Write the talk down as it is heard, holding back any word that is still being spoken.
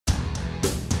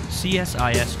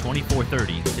CSIS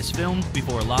 2430 is filmed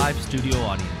before a live studio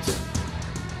audience.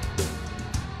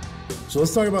 So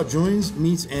let's talk about joins,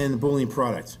 meets, and Boolean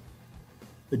product.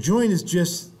 A join is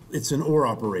just, it's an OR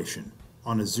operation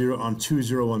on two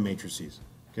 0-1 matrices,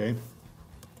 okay?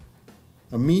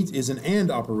 A meet is an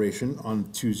AND operation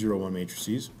on two 0-1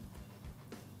 matrices.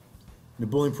 And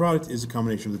a Boolean product is a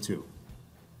combination of the two.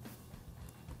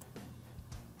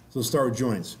 So let's start with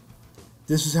joins.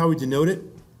 This is how we denote it.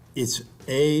 It's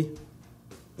A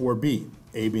or B.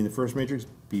 A being the first matrix,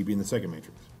 B being the second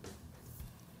matrix.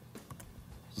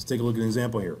 Let's take a look at an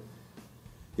example here.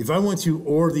 If I want to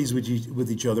OR these with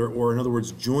each other, or in other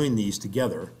words, join these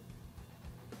together,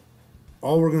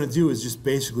 all we're going to do is just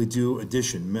basically do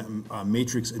addition,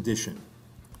 matrix addition.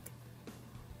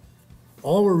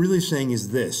 All we're really saying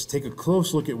is this. Take a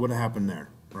close look at what happened there,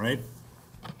 right?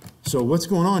 So what's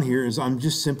going on here is I'm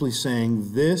just simply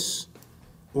saying this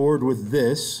ORed with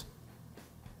this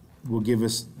will give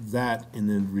us that in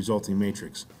the resulting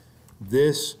matrix.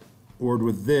 This ORed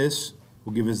with this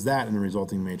will give us that in the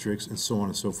resulting matrix, and so on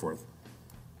and so forth.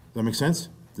 Does that make sense?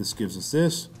 This gives us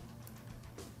this.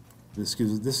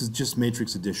 This is just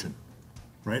matrix addition,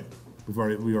 right? We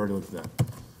already looked at that.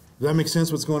 Does that make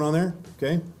sense what's going on there?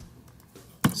 Okay.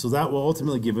 So that will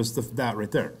ultimately give us that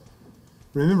right there.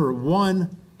 Remember,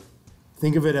 1,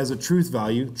 think of it as a truth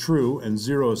value, true, and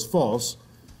 0 is false.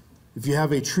 If you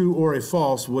have a true or a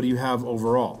false, what do you have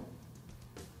overall?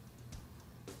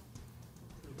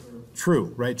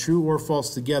 True, right? True or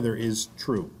false together is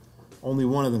true. Only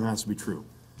one of them has to be true.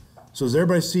 So does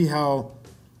everybody see how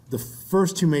the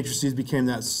first two matrices became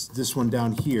this one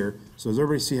down here? So does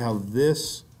everybody see how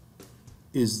this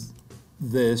is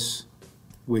this,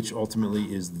 which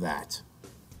ultimately is that?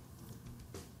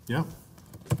 Yeah?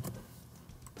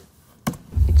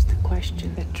 It's the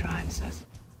question that drives us.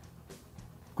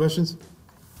 Questions?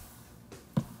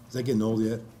 Is that getting old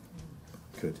yet?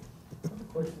 Good.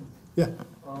 Question. Yeah.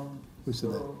 Who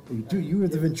said that? You were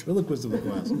the ventriloquist of the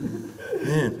class.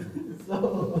 Man.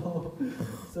 So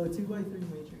 2x3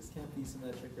 matrix can't be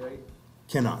symmetric, right?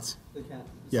 Cannot. They can't.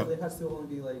 Yep. So it has to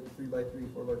only be like 3x3,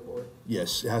 4x4.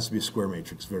 Yes, it has to be a square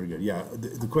matrix. Very good. Yeah.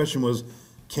 The question was,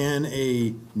 can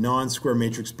a non-square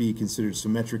matrix be considered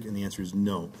symmetric? And the answer is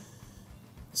no.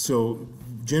 So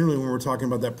generally when we're talking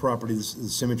about that property, the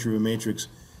symmetry of a matrix,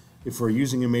 if we're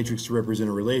using a matrix to represent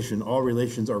a relation, all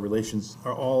relations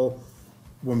are all,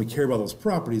 when we care about those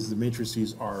properties, the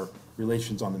matrices are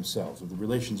relations on themselves, or the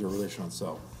relations are a relation on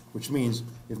itself, which means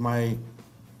if my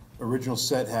original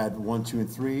set had 1, 2, and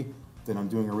 3, then I'm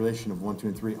doing a relation of 1, 2,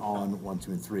 and 3 on 1,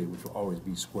 2, and 3, which will always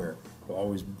be square. It will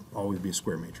always be a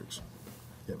square matrix.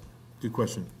 Yep. Good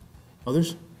question.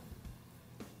 Others?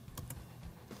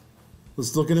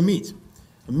 Let's look at a meet.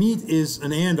 A meet is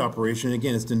an AND operation.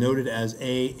 Again, it's denoted as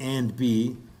A and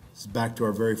B. This is back to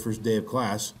our very first day of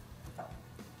class.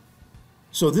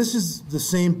 So this is the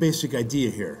same basic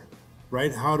idea here,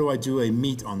 right? How do I do a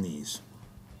meet on these?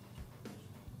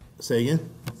 Say again?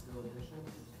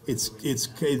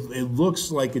 It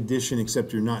looks like addition,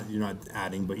 except you're not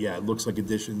adding, but yeah, it looks like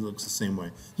addition. It looks the same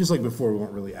way. Just like before, we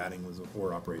weren't really adding, it was an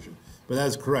OR operation. But that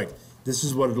is correct. This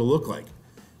is what it'll look like.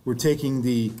 We're taking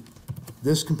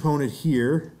this component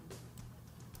here,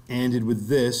 ANDed with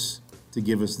this to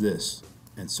give us this,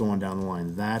 and so on down the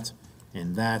line. That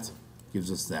and that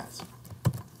gives us that,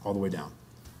 all the way down.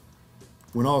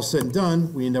 When all is said and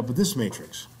done, we end up with this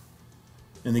matrix.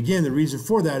 And again, the reason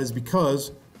for that is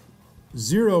because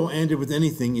 0 ANDed with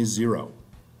anything is 0,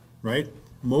 right?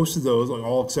 Most of those, like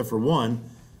all except for 1,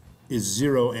 is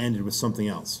 0 ANDed with something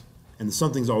else. And the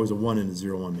something's always a 1 in a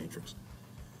 0-1 matrix.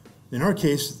 In our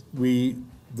case,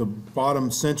 the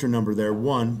bottom center number there,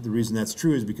 1, the reason that's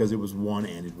true is because it was 1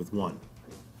 ANDed with 1.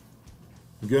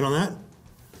 You good on that?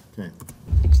 Okay.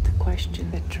 It's the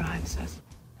question that drives us.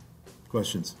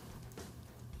 Questions?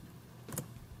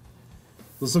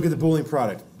 Let's look at the Boolean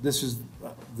product. This is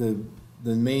the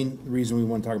main reason we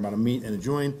want to talk about a meet and a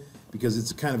join, because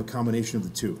it's a kind of a combination of the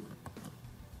two.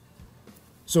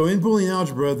 So in Boolean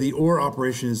algebra, the OR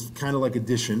operation is kind of like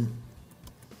addition,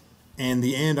 and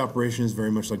the AND operation is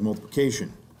very much like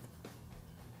multiplication.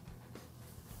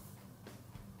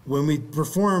 When we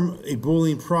perform a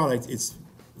Boolean product, it's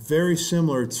very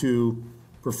similar to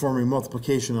performing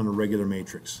multiplication on a regular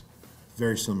matrix.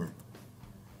 Very similar.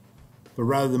 But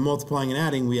rather than multiplying and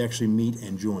adding, we actually meet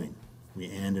and join.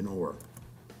 We AND and OR.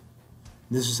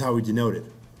 This is how we denote it.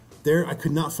 There, I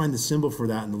could not find the symbol for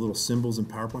that in the little symbols in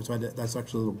PowerPoint, so that's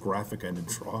actually a little graphic I had to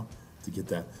draw to get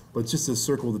that. But it's just a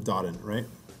circle with a dot in it, right?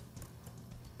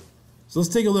 So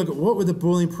let's take a look at what would the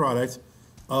Boolean product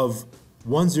of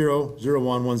 1, 0, 0,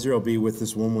 1, 1, 0 be with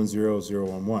this 1, 1, 0, 0,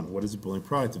 1, 1? What is the Boolean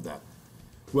product of that?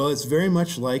 Well, it's very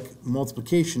much like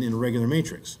multiplication in a regular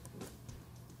matrix.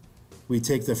 We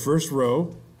take the first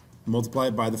row, multiply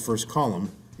it by the first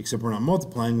column, except we're not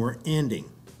multiplying, we're ANDing.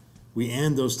 We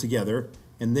AND those together,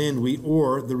 and then we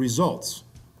OR the results.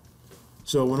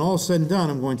 So when all is said and done,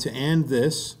 I'm going to AND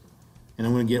this, and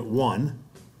I'm going to get 1.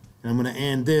 And I'm going to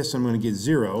AND this, I'm going to get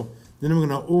 0. Then I'm going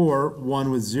to OR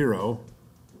 1 with 0,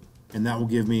 and that will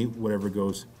give me whatever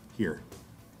goes here.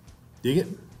 Dig it?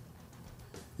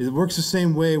 It works the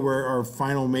same way where our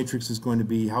final matrix is going to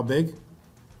be how big?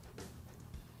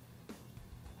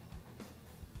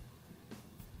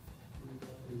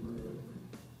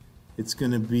 It's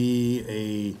going to be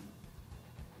a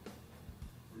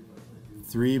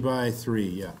 3 by 3,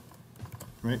 yeah,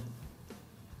 right?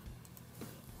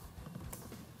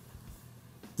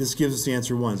 This gives us the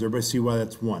answer 1. Does everybody see why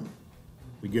that's 1?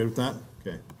 We good with that?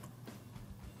 Okay.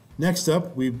 Next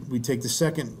up, we take the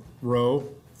second row,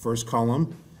 first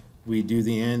column, we do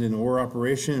the AND and OR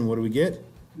operation, and what do we get?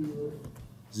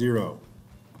 0.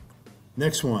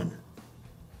 Next one,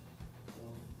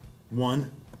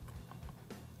 1.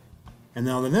 And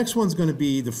now the next one's going to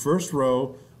be the first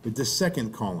row with the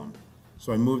second column.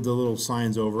 So I moved the little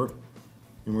signs over,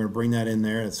 and we're going to bring that in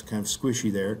there. It's kind of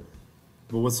squishy there.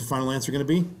 But what's the final answer going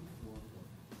to be?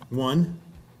 1.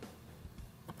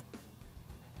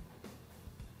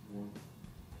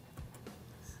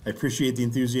 I appreciate the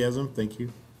enthusiasm. Thank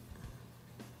you.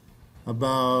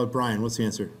 About Brian, what's the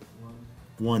answer?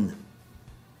 1.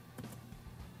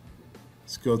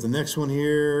 Let's go with the next one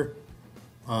here.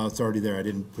 It's already there. I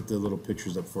didn't put the little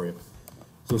pictures up for you.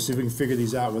 So see if we can figure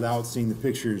these out without seeing the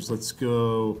pictures. Let's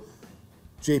go.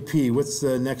 JP, what's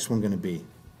the next one going to be?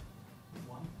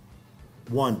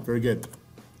 1. Very good.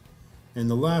 And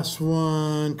the last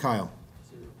one, Kyle?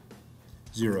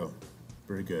 0.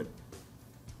 Very good.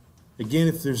 Again,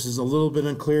 if this is a little bit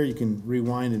unclear, you can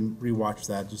rewind and rewatch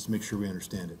that just to make sure we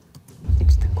understand it.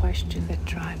 It's the question that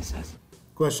drives us.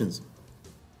 Questions?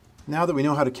 Now that we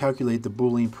know how to calculate the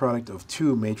Boolean product of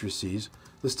two matrices,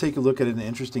 let's take a look at an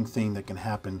interesting thing that can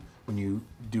happen when you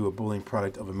do a Boolean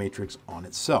product of a matrix on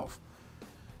itself.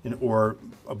 Or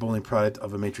a Boolean product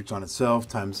of a matrix on itself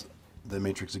times the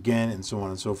matrix again, and so on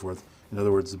and so forth. In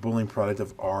other words, the Boolean product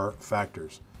of r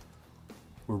factors.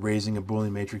 We're raising a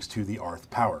Boolean matrix to the rth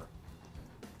power.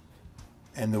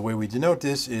 And the way we denote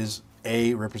this is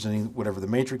A representing whatever the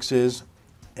matrix is,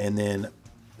 and then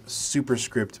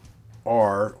superscript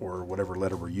R, or whatever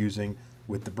letter we're using,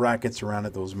 with the brackets around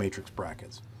it, those matrix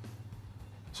brackets.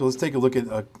 So let's take a look at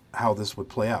how this would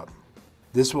play out.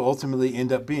 This will ultimately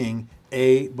end up being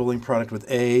A Boolean product with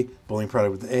A, Boolean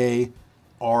product with A,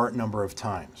 R number of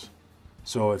times.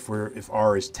 So if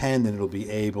R is 10, then it'll be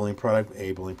A Boolean product,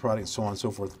 and so on and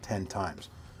so forth 10 times.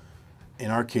 In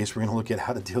our case, we're going to look at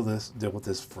how to deal with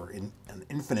this for an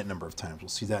infinite number of times. We'll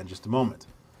see that in just a moment.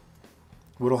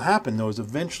 What will happen, though, is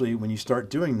eventually when you start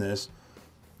doing this,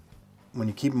 when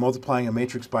you keep multiplying a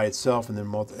matrix by itself and then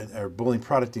Boolean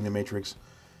producting the matrix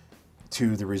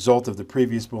to the result of the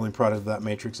previous Boolean product of that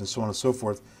matrix and so on and so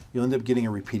forth, you'll end up getting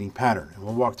a repeating pattern. And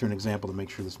we'll walk through an example to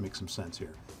make sure this makes some sense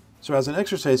here. So as an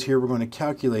exercise here, we're going to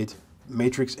calculate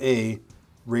matrix A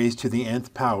raised to the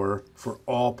nth power for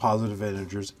all positive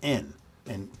integers n.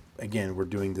 And again, we're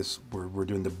doing this, we're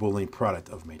doing the Boolean product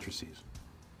of matrices.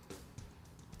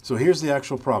 So here's the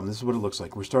actual problem. This is what it looks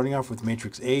like. We're starting off with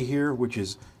matrix A here, which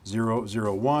is 0,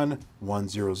 0, 1, 1,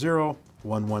 0, 0,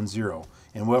 1, 1, 0.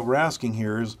 And what we're asking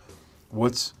here is,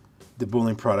 what's the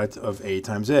Boolean product of A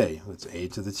times A? That's A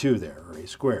to the 2 there, or A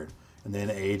squared. And then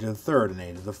A to the 3rd, and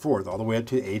A to the 4th, all the way up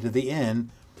to A to the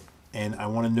n. And I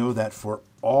want to know that for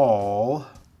all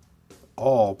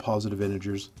positive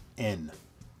integers n.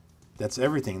 That's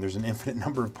everything. There's an infinite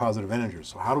number of positive integers.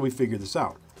 So how do we figure this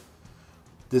out?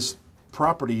 This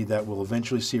property that will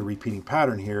eventually see a repeating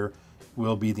pattern here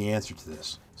will be the answer to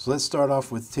this. So let's start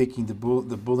off with taking the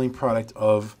Boolean product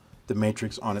of the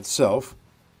matrix on itself.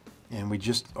 And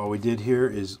all we did here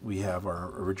is we have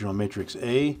our original matrix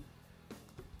A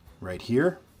right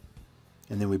here.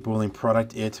 And then we Boolean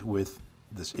product it with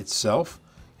this itself.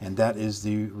 And that is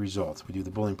the result. We do the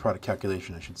Boolean product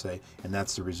calculation, I should say, and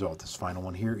that's the result. This final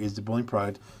one here is the Boolean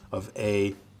product of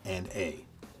A and A.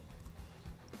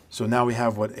 So now we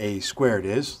have what A squared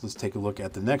is. Let's take a look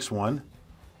at the next one,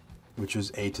 which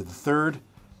is A to the 3rd.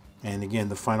 And again,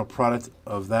 the final product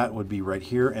of that would be right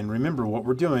here. And remember what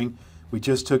we're doing, we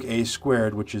just took A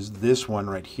squared, which is this one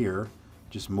right here,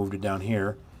 just moved it down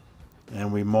here,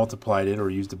 and we multiplied it or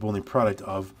used the Boolean product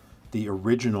of the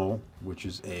original, which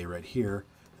is A right here.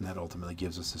 And that ultimately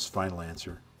gives us this final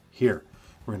answer here.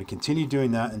 We're going to continue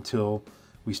doing that until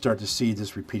we start to see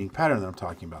this repeating pattern that I'm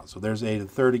talking about. So there's a to the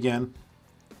third again.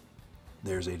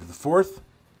 There's a to the fourth.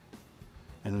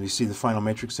 And we see the final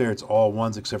matrix there. It's all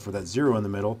ones except for that 0 in the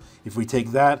middle. If we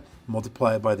take that,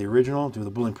 multiply it by the original, do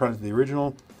the Boolean product of the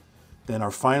original, then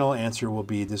our final answer will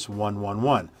be this 1, 1,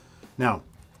 1. Now,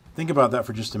 think about that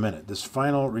for just a minute. This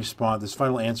final response, this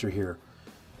final answer here.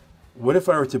 What if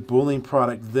I were to Boolean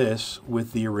product this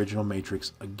with the original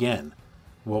matrix again?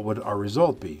 What would our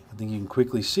result be? I think you can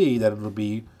quickly see that it'll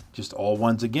be just all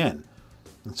ones again.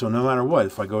 And so no matter what,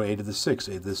 if I go a to the 6th,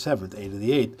 a to the 7th, a to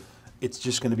the 8th, it's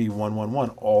just going to be 1, 1, 1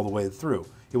 all the way through.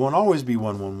 It won't always be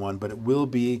 1, 1, 1, but there will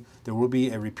be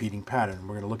a repeating pattern.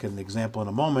 We're going to look at an example in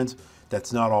a moment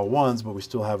that's not all ones, but we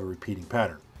still have a repeating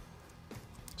pattern.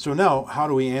 So now, how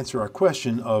do we answer our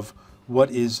question of what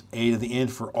is a to the n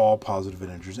for all positive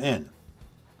integers n?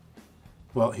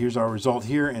 Well, here's our result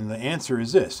here, and the answer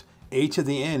is this. A to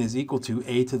the n is equal to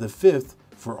a to the 5th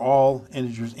for all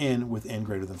integers n with n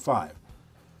greater than 5.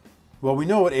 Well, we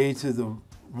know what a to the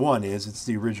 1 is. It's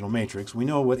the original matrix. We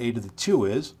know what a to the 2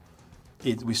 is.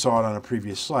 We saw it on a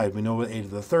previous slide. We know what a to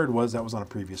the 3rd was. That was on a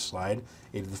previous slide.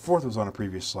 A to the 4th was on a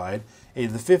previous slide. A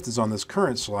to the 5th is on this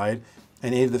current slide.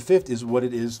 And a to the 5th is what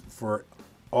it is for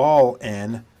all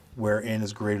n, where n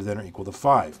is greater than or equal to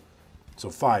 5. So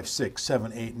 5, 6,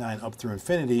 7, 8, 9, up through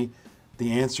infinity.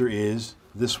 The answer is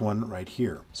this one right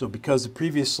here. So because the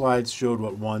previous slides showed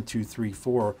what 1, 2, 3,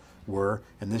 4 were,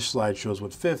 and this slide shows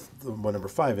what what number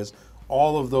 5 is,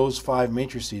 all of those 5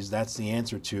 matrices, that's the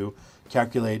answer to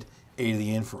calculate a to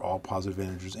the n for all positive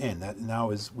integers n. That now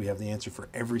is, we have the answer for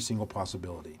every single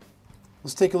possibility.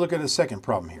 Let's take a look at a second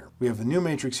problem here. We have a new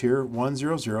matrix here, 1,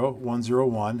 0, 0, 1, 0,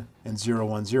 1, and 0,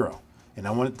 1, 0. And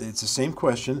it's the same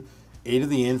question, a to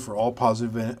the n for all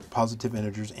positive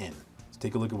integers n. Let's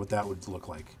take a look at what that would look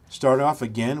like. Start off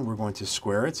again, we're going to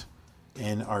square it,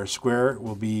 and our square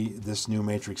will be this new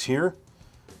matrix here.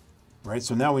 Right,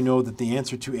 so now we know that the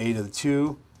answer to a to the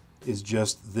 2 is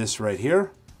just this right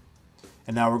here.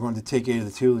 And now we're going to take a to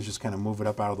the 2, let's just kind of move it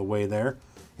up out of the way there.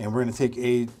 And we're going to take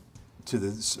a to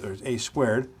the, or a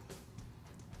squared,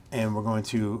 and we're going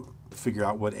to figure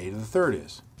out what a to the 3rd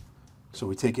is. So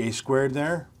we take a squared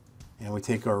there, and we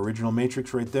take our original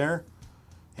matrix right there,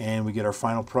 and we get our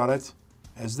final product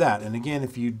as that. And again,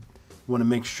 if you want to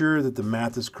make sure that the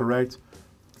math is correct,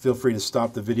 feel free to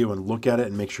stop the video and look at it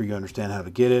and make sure you understand how to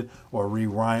get it, or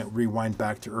rewind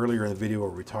back to earlier in the video where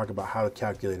we talk about how to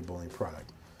calculate a Boolean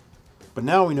product. But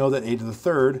now we know that a to the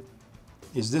 3rd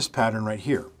is this pattern right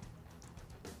here.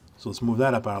 So let's move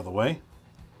that up out of the way,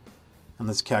 and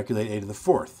let's calculate a to the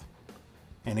 4th.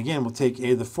 And again, we'll take a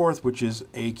to the 4th, which is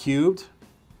a cubed,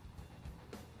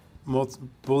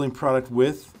 Boolean product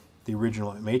with the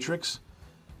original matrix.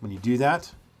 When you do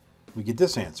that, we get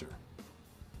this answer.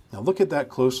 Now look at that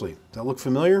closely. Does that look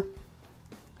familiar?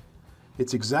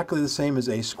 It's exactly the same as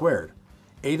a squared.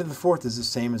 A to the 4th is the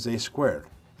same as a squared.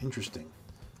 Interesting.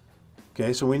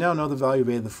 Okay, so we now know the value of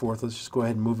a to the 4th. Let's just go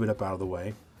ahead and move it up out of the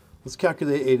way. Let's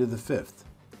calculate a to the 5th.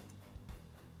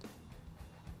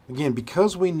 Again,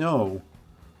 because we know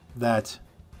that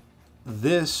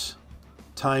this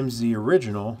times the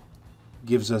original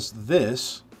gives us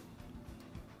this,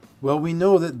 well, we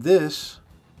know that this,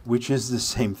 which is the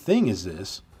same thing as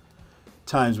this,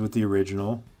 times with the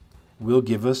original, will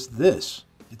give us this.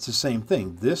 It's the same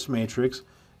thing. This matrix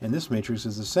and this matrix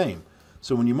is the same.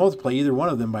 So when you multiply either one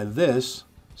of them by this,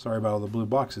 sorry about all the blue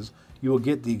boxes, you will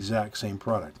get the exact same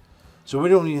product. So we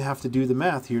don't even have to do the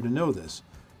math here to know this.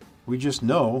 We just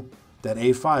know that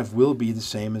a5 will be the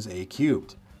same as a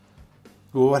cubed.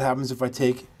 Well, what happens if I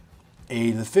take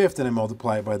a to the 5th and I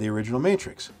multiply it by the original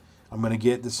matrix? I'm going to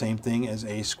get the same thing as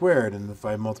a squared, and if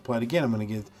I multiply it again, I'm going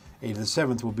to get a to the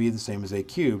 7th will be the same as a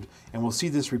cubed, and we'll see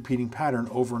this repeating pattern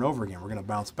over and over again. We're going to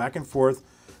bounce back and forth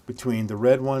between the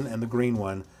red one and the green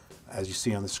one, as you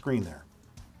see on the screen there.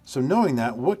 So knowing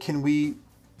that, what can we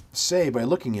say by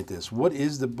looking at this? What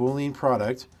is the Boolean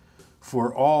product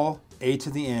for all a to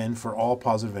the n for all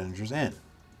positive integers n?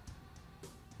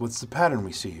 What's the pattern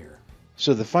we see here?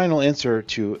 So the final answer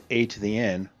to a to the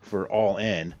n for all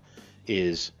n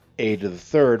is a to the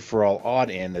 3rd for all odd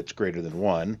n that's greater than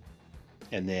 1,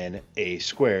 and then a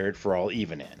squared for all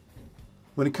even n.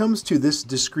 When it comes to this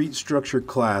discrete structure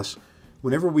class,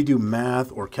 whenever we do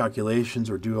math or calculations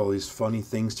or do all these funny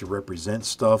things to represent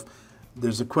stuff,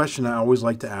 there's a question I always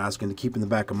like to ask and to keep in the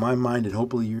back of my mind, and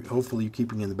hopefully you're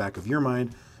keeping in the back of your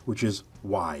mind, which is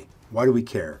why? Why do we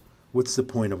care? What's the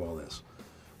point of all this?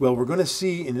 Well, we're going to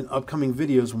see in upcoming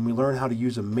videos when we learn how to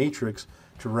use a matrix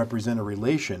to represent a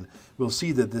relation, we'll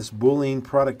see that this Boolean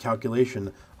product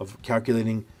calculation of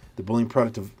calculating the Boolean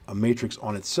product of a matrix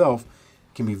on itself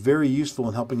can be very useful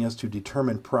in helping us to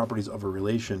determine properties of a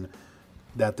relation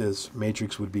that this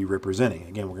matrix would be representing.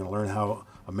 Again, we're going to learn how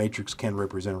a matrix can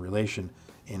represent a relation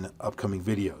in upcoming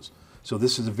videos. So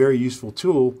this is a very useful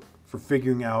tool for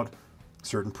figuring out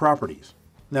certain properties.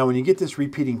 Now, when you get this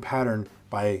repeating pattern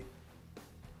by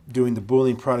doing the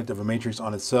Boolean product of a matrix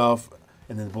on itself,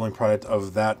 and then the Boolean product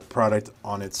of that product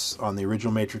on the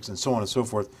original matrix, and so on and so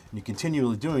forth, and you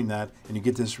continually doing that, and you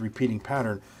get this repeating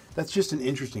pattern, that's just an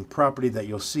interesting property that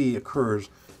you'll see occurs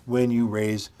when you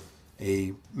raise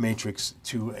a matrix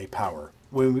to a power.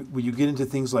 When you get into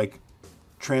things like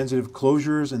transitive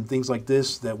closures and things like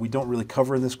this that we don't really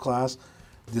cover in this class,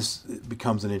 this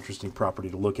becomes an interesting property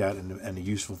to look at and a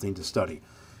useful thing to study.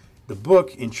 The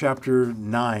book in chapter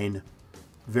 9,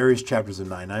 various chapters of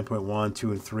 9, 9.1,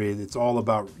 2, and 3, it's all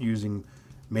about using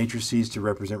matrices to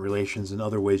represent relations and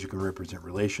other ways you can represent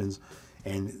relations.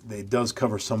 And it does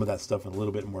cover some of that stuff in a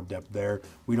little bit more depth there.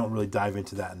 We don't really dive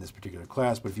into that in this particular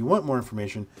class, but if you want more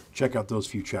information, check out those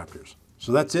few chapters.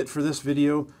 So that's it for this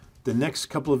video. The next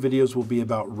couple of videos will be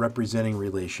about representing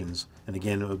relations. And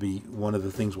again, it will be one of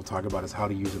the things we'll talk about is how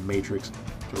to use a matrix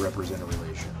to represent a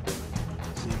relation.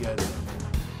 See you guys then.